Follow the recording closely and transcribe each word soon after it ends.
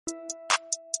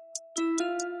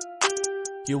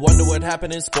You wonder what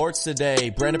happened in sports today.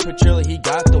 Brandon Petrilli, he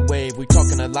got the wave. We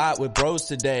talking a lot with bros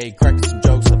today. Cracking some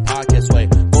jokes the podcast way.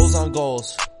 Goals on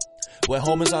goals. With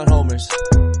homers on homers.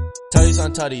 Tutties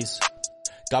on tutties.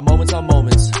 Got moments on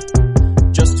moments.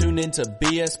 Just tune into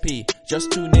BSP.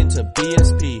 Just tune into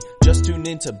BSP. Just tune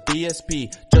into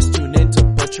BSP. Just tune into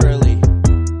Petrilli.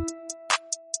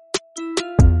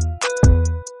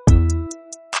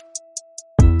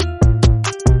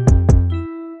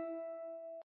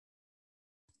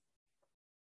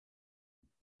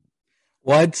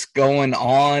 What's going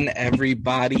on,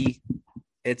 everybody?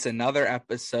 It's another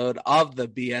episode of the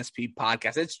BSP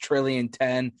podcast. It's Trillion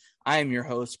 10. I am your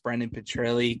host, Brendan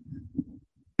Petrilli.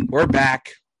 We're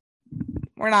back.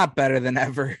 We're not better than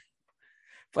ever,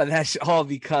 but that's all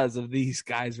because of these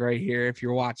guys right here. If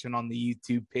you're watching on the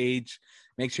YouTube page,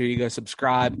 make sure you go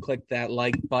subscribe, click that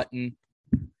like button,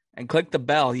 and click the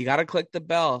bell. You got to click the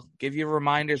bell. Give you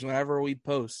reminders whenever we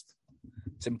post.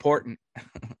 It's important.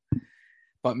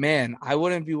 But, man, I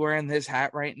wouldn't be wearing this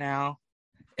hat right now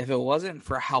if it wasn't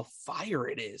for how fire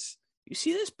it is. You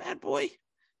see this bad boy?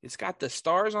 It's got the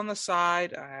stars on the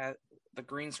side. The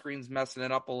green screen's messing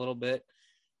it up a little bit.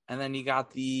 And then you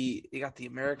got the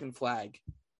American flag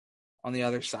on the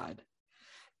other side.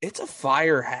 It's a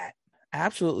fire hat.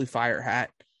 Absolutely fire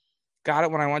hat. Got it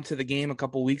when I went to the game a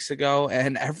couple weeks ago.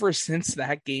 And ever since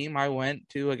that game I went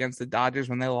to against the Dodgers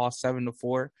when they lost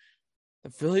 7-4,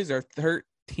 the Phillies are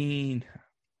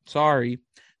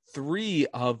 3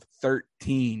 of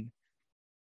 13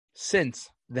 since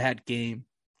that game.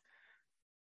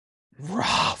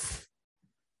 Rough.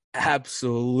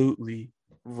 Absolutely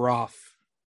rough.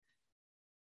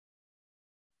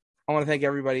 I want to thank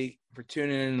everybody for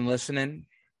tuning in and listening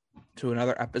to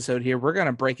another episode here. We're going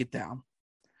to break it down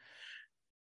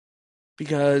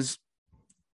because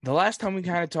the last time we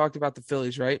kind of talked about the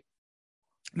Phillies, right?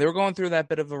 They were going through that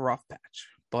bit of a rough patch,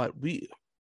 but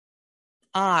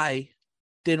I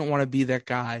didn't want to be that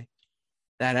guy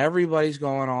that everybody's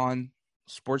going on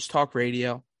Sports Talk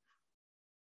Radio,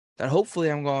 that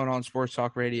hopefully I'm going on Sports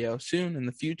Talk Radio soon in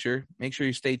the future. Make sure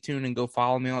you stay tuned and go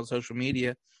follow me on social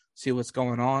media, see what's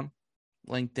going on,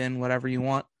 LinkedIn, whatever you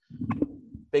want.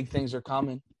 Big things are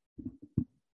coming.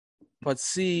 But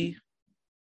see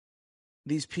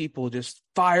these people just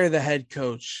fire the head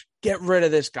coach, get rid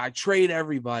of this guy, trade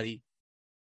everybody.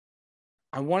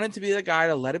 I wanted to be the guy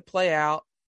to let it play out.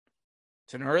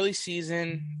 It's an early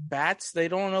season. Bats, they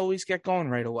don't always get going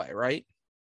right away, right?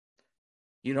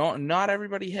 Not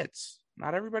everybody hits.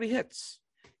 Not everybody hits.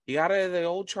 You got the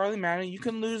old Charlie Manning. You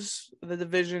can lose the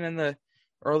division in the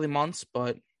early months,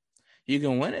 but you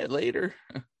can win it later.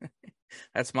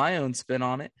 That's my own spin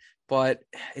on it. But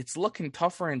it's looking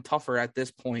tougher and tougher at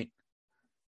this point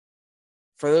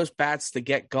for those bats to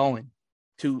get going,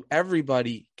 to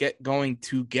everybody get going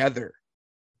together.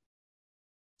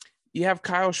 You have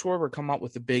Kyle Schwarber come up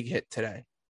with a big hit today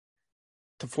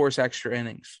to force extra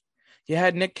innings. You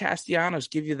had Nick Castellanos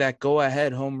give you that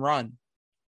go-ahead home run.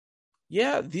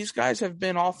 Yeah, these guys have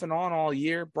been off and on all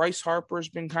year. Bryce Harper's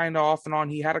been kind of off and on.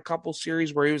 He had a couple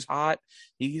series where he was hot.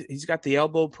 He's got the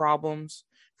elbow problems.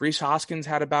 Rhys Hoskins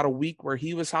had about a week where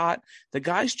he was hot. The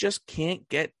guys just can't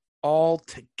get all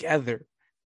together.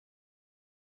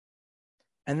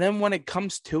 And then when it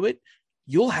comes to it,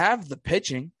 you'll have the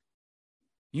pitching.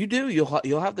 You do.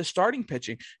 You'll have the starting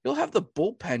pitching. You'll have the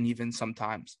bullpen even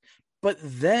sometimes. But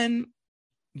then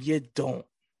you don't.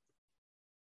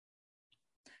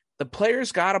 The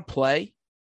players got to play.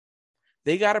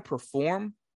 They got to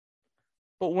perform.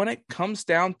 But when it comes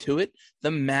down to it,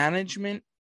 the management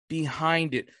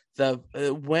behind it,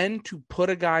 when to put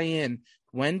a guy in,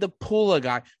 when to pull a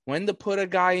guy, when to put a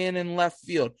guy in left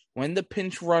field, when to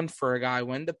pinch run for a guy,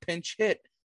 when to pinch hit,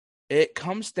 it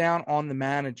comes down on the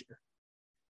manager.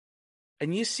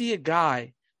 And you see a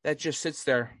guy that just sits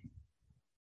there,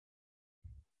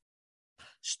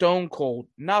 stone cold,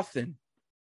 nothing,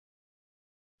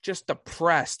 just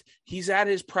depressed. He's at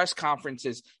his press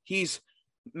conferences. He's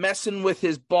messing with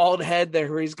his bald head there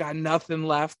where he's got nothing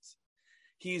left.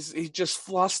 He's just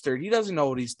flustered. He doesn't know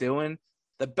what he's doing.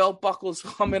 The belt buckle's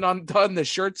coming undone. The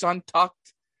shirt's untucked.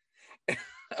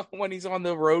 When he's on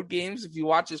the road games, if you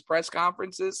watch his press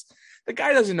conferences, the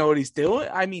guy doesn't know what he's doing.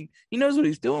 I mean, he knows what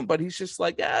he's doing, but he's just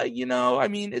like,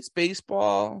 it's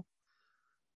baseball.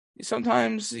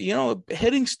 Sometimes,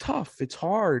 hitting's tough. It's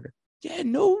hard. Yeah,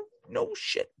 no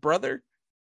shit, brother.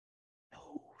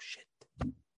 No shit.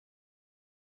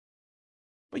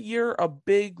 But you're a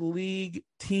big league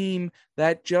team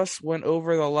that just went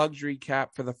over the luxury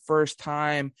cap for the first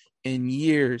time in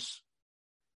years.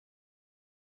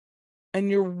 And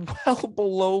you're well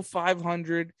below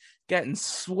 500, getting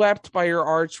swept by your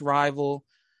arch rival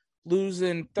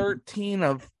losing 13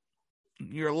 of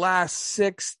your last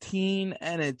 16,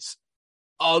 and it's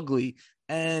ugly.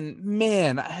 And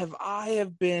man, I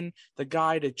have been the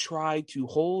guy to try to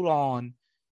hold on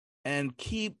and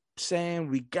keep saying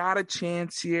we got a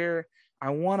chance here.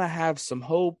 I want to have some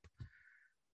hope.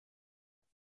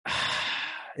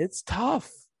 It's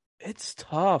tough. It's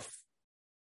tough.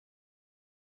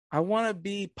 I want to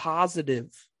be positive.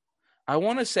 I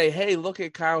want to say, hey, look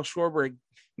at Kyle Schwarber.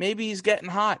 Maybe he's getting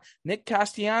hot. Nick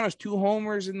Castellanos, 2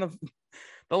 homers in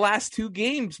the last 2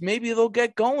 games. Maybe they'll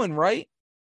get going, right?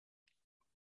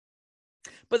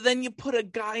 But then you put a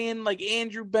guy in like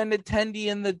Andrew Benintendi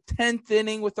in the 10th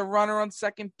inning with a runner on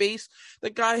second base. The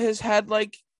guy has had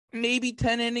like maybe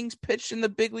 10 innings pitched in the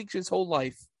big leagues his whole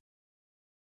life.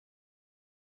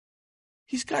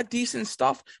 He's got decent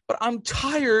stuff, but I'm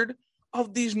tired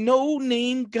of these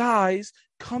no-name guys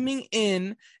coming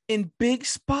in big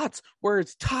spots where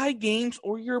it's tie games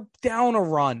or you're down a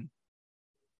run.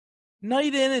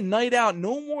 Night in and night out.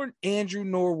 No more Andrew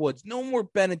Norwoods. No more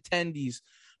Benintendis.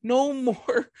 No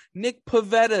more Nick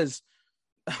Pavettas.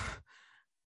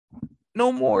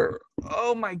 No more,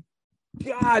 oh my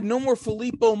God, no more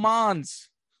Filippo Mons.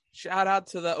 Shout out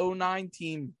to the 09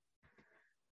 team.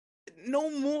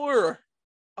 No more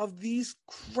of these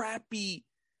crappy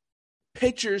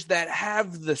pitchers that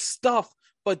have the stuff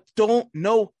but don't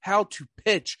know how to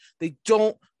pitch. They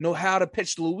don't know how to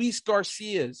pitch. Luis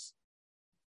Garcia's.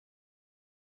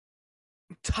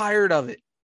 I'm tired of it.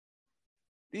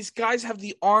 These guys have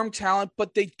the arm talent,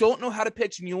 but they don't know how to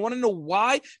pitch. And you want to know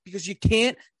why? Because you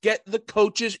can't get the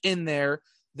coaches in there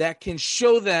that can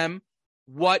show them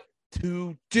what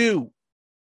to do.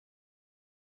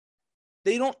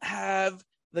 They don't have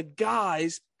the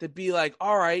guys to be like,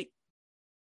 all right,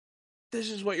 this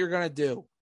is what you're going to do.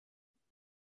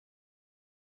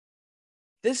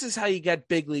 This is how you get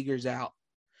big leaguers out.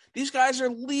 These guys are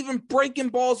breaking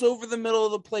balls over the middle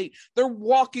of the plate. They're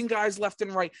walking guys left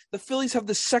and right. The Phillies have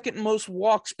the second most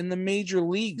walks in the major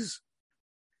leagues.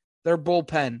 Their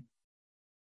bullpen.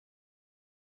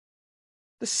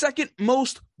 The second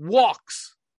most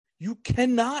walks. You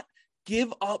cannot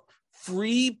give up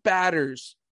free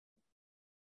batters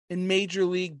in Major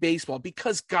League Baseball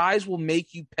because guys will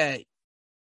make you pay.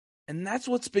 And that's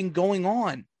what's been going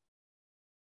on.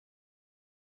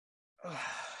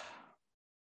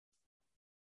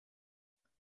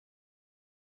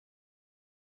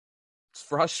 It's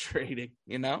frustrating,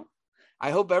 you know?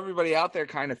 I hope everybody out there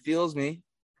kind of feels me.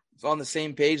 It's on the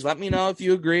same page. Let me know if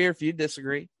you agree or if you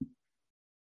disagree.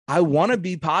 I want to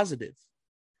be positive.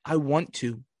 I want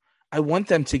to. I want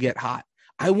them to get hot.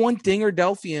 I want Dinger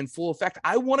Delphi in full effect.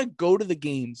 I want to go to the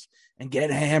games and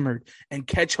get hammered and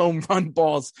catch home run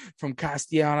balls from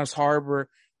Castellanos, Harper,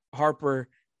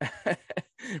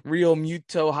 Real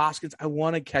Muto, Hoskins. I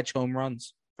want to catch home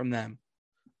runs from them.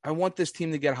 I want this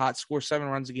team to get hot, score 7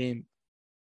 runs a game.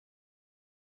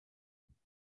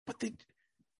 But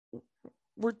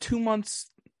we're 2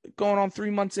 months, going on 3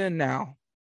 months in now.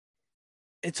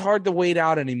 It's hard to wait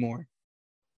out anymore.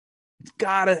 It's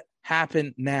got to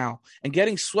happen now. And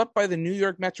getting swept by the New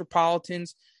York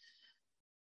Metropolitans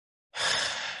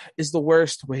is the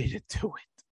worst way to do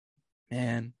it,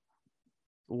 man.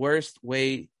 The worst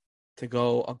way to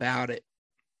go about it.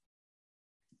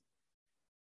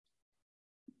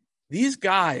 These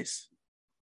guys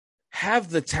have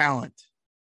the talent,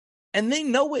 and they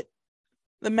know it.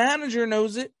 The manager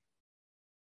knows it,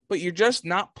 but you're just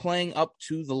not playing up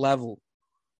to the level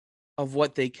of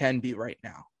what they can be right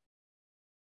now.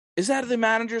 Is that the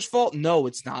manager's fault? No,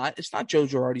 it's not. It's not Joe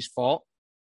Girardi's fault.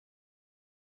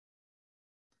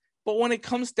 But when it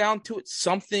comes down to it,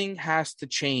 something has to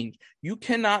change. You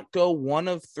cannot go 1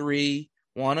 of 3,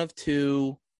 1 of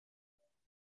 2,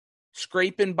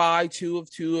 scraping by 2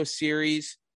 of 2 a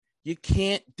series. You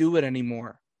can't do it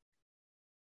anymore.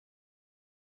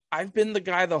 I've been the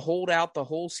guy to hold out the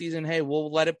whole season. Hey,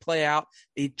 we'll let it play out.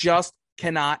 It just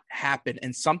cannot happen,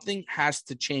 and something has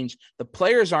to change. The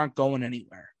players aren't going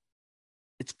anywhere.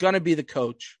 It's going to be the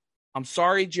coach. I'm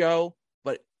sorry, Joe,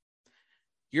 but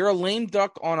you're a lame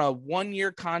duck on a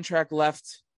 1-year contract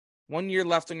left. 1 year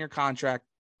left on your contract.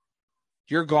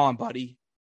 You're gone, buddy.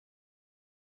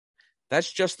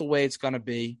 That's just the way it's going to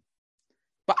be.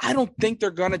 But I don't think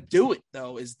they're going to do it,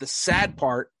 though, is the sad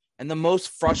part and the most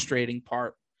frustrating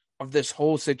part of this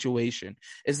whole situation,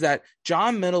 is that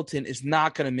John Middleton is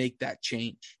not going to make that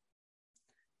change,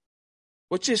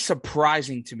 which is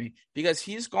surprising to me because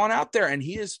he's gone out there and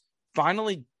he has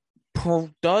finally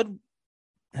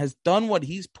has done what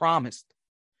he's promised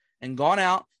and gone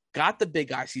out, got the big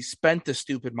guys. He spent the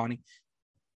stupid money.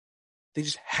 They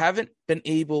just haven't been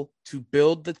able to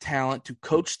build the talent, to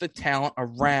coach the talent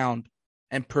around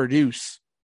and produce.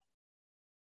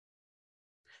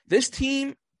 This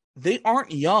team, they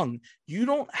aren't young. You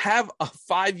don't have a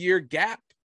 5-year gap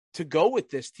to go with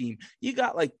this team. You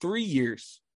got like 3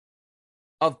 years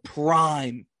of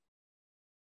prime.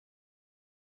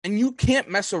 And you can't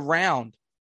mess around.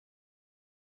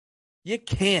 You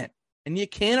can't. And you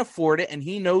can't afford it, and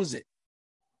he knows it.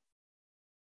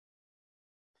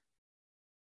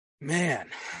 Man,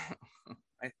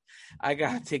 I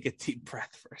got to take a deep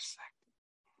breath for a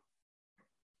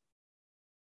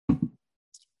second.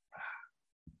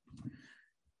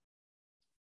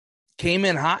 Came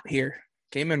in hot here.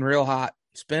 Came in real hot.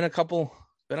 It's been a couple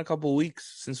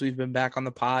weeks since we've been back on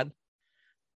the pod.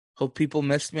 Hope people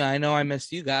missed me. I know I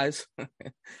missed you guys.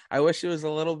 I wish it was a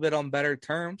little bit on better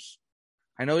terms.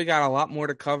 I know we got a lot more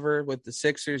to cover with the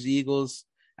Sixers, Eagles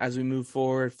as we move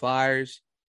forward, Flyers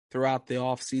throughout the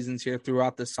off seasons here,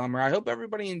 throughout the summer. I hope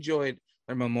everybody enjoyed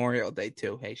their Memorial Day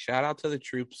too. Hey, shout out to the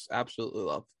troops. Absolutely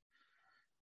love.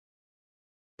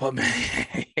 But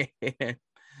man,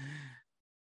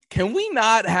 can we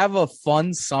not have a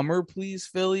fun summer, please,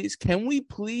 Phillies? Can we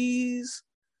please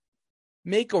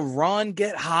make a run,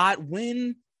 get hot,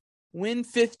 win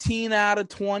 15 out of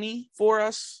 20 for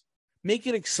us? Make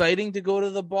it exciting to go to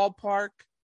the ballpark.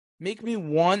 Make me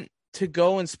want to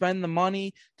go and spend the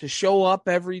money to show up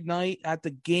every night at the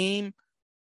game.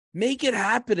 Make it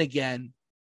happen again.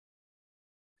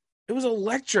 It was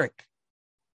electric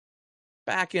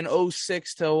back in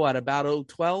 06 to about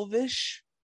 012-ish.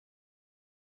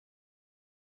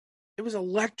 It was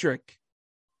electric.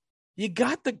 You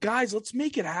got the guys. Let's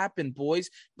make it happen,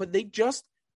 boys. But they just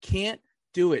can't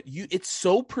do it. It's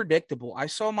so predictable. I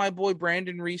saw my boy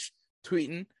Brandon Reese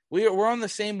tweeting. We're on the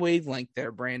same wavelength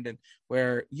there, Brandon,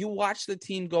 where you watch the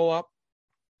team go up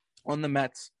on the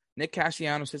Mets. Nick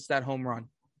Castellanos hits that home run.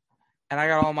 And I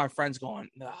got all my friends going,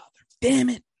 damn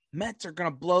it, Mets are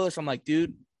going to blow this. I'm like,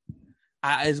 dude,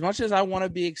 as much as I want to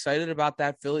be excited about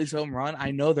that Phillies home run,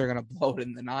 I know they're going to blow it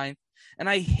in the ninth. And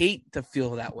I hate to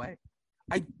feel that way.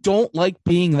 I don't like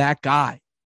being that guy.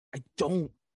 I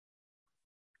don't.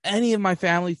 Any of my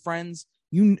family, friends,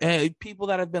 people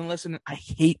that have been listening, I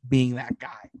hate being that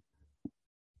guy.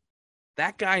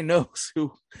 That guy knows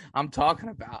who I'm talking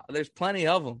about. There's plenty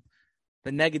of them.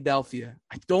 The Negadelphia.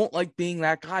 I don't like being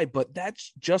that guy, but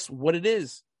that's just what it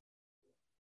is.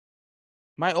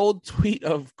 My old tweet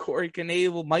of Corey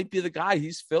Knebel might be the guy.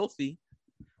 He's filthy.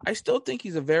 I still think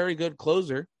he's a very good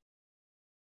closer.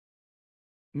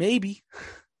 Maybe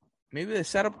the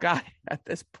setup guy at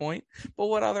this point. But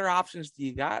what other options do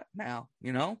you got now?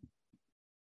 You know?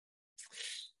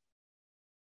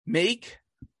 Make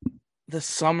the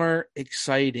summer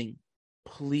exciting.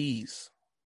 Please.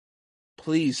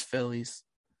 Please, Phillies.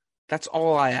 That's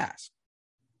all I ask.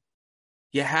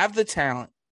 You have the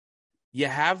talent. You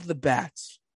have the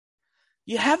bats.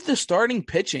 You have the starting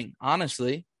pitching,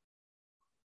 honestly.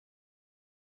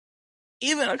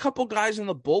 Even a couple guys in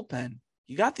the bullpen.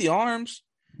 You got the arms.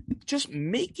 Just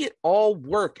make it all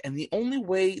work. And the only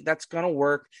way that's going to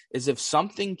work is if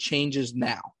something changes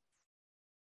now.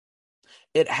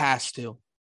 It has to.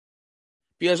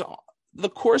 Because the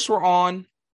course we're on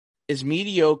is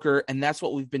mediocre, and that's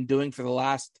what we've been doing for the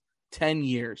last 10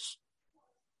 years.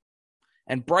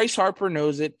 And Bryce Harper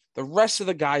knows it. The rest of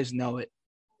the guys know it.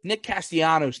 Nick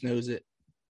Castellanos knows it.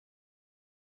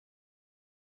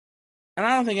 And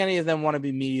I don't think any of them want to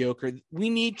be mediocre. We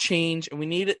need change, and we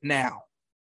need it now.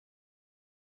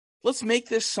 Let's make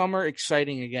this summer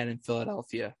exciting again in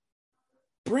Philadelphia.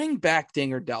 Bring back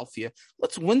Dingerdelphia.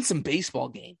 Let's win some baseball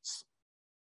games.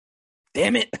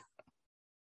 Damn it.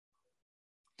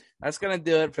 That's going to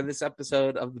do it for this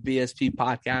episode of the BSP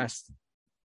podcast.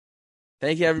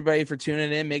 Thank you, everybody, for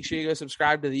tuning in. Make sure you go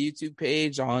subscribe to the YouTube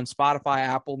page on Spotify,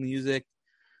 Apple Music,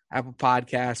 Apple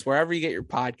Podcasts, wherever you get your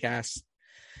podcasts.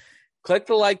 Click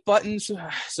the like button,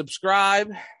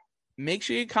 subscribe. Make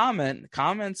sure you comment.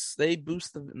 Comments, they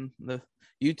boost the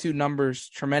YouTube numbers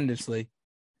tremendously.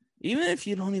 Even if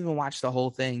you don't even watch the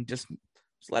whole thing, just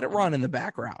let it run in the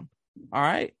background. All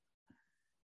right?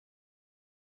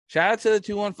 Shout out to the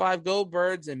 215 Go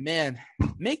Birds. And, man,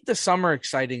 make the summer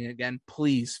exciting again,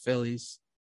 please, Phillies.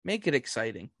 Make it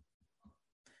exciting.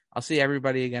 I'll see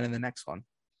everybody again in the next one.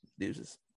 Deuces.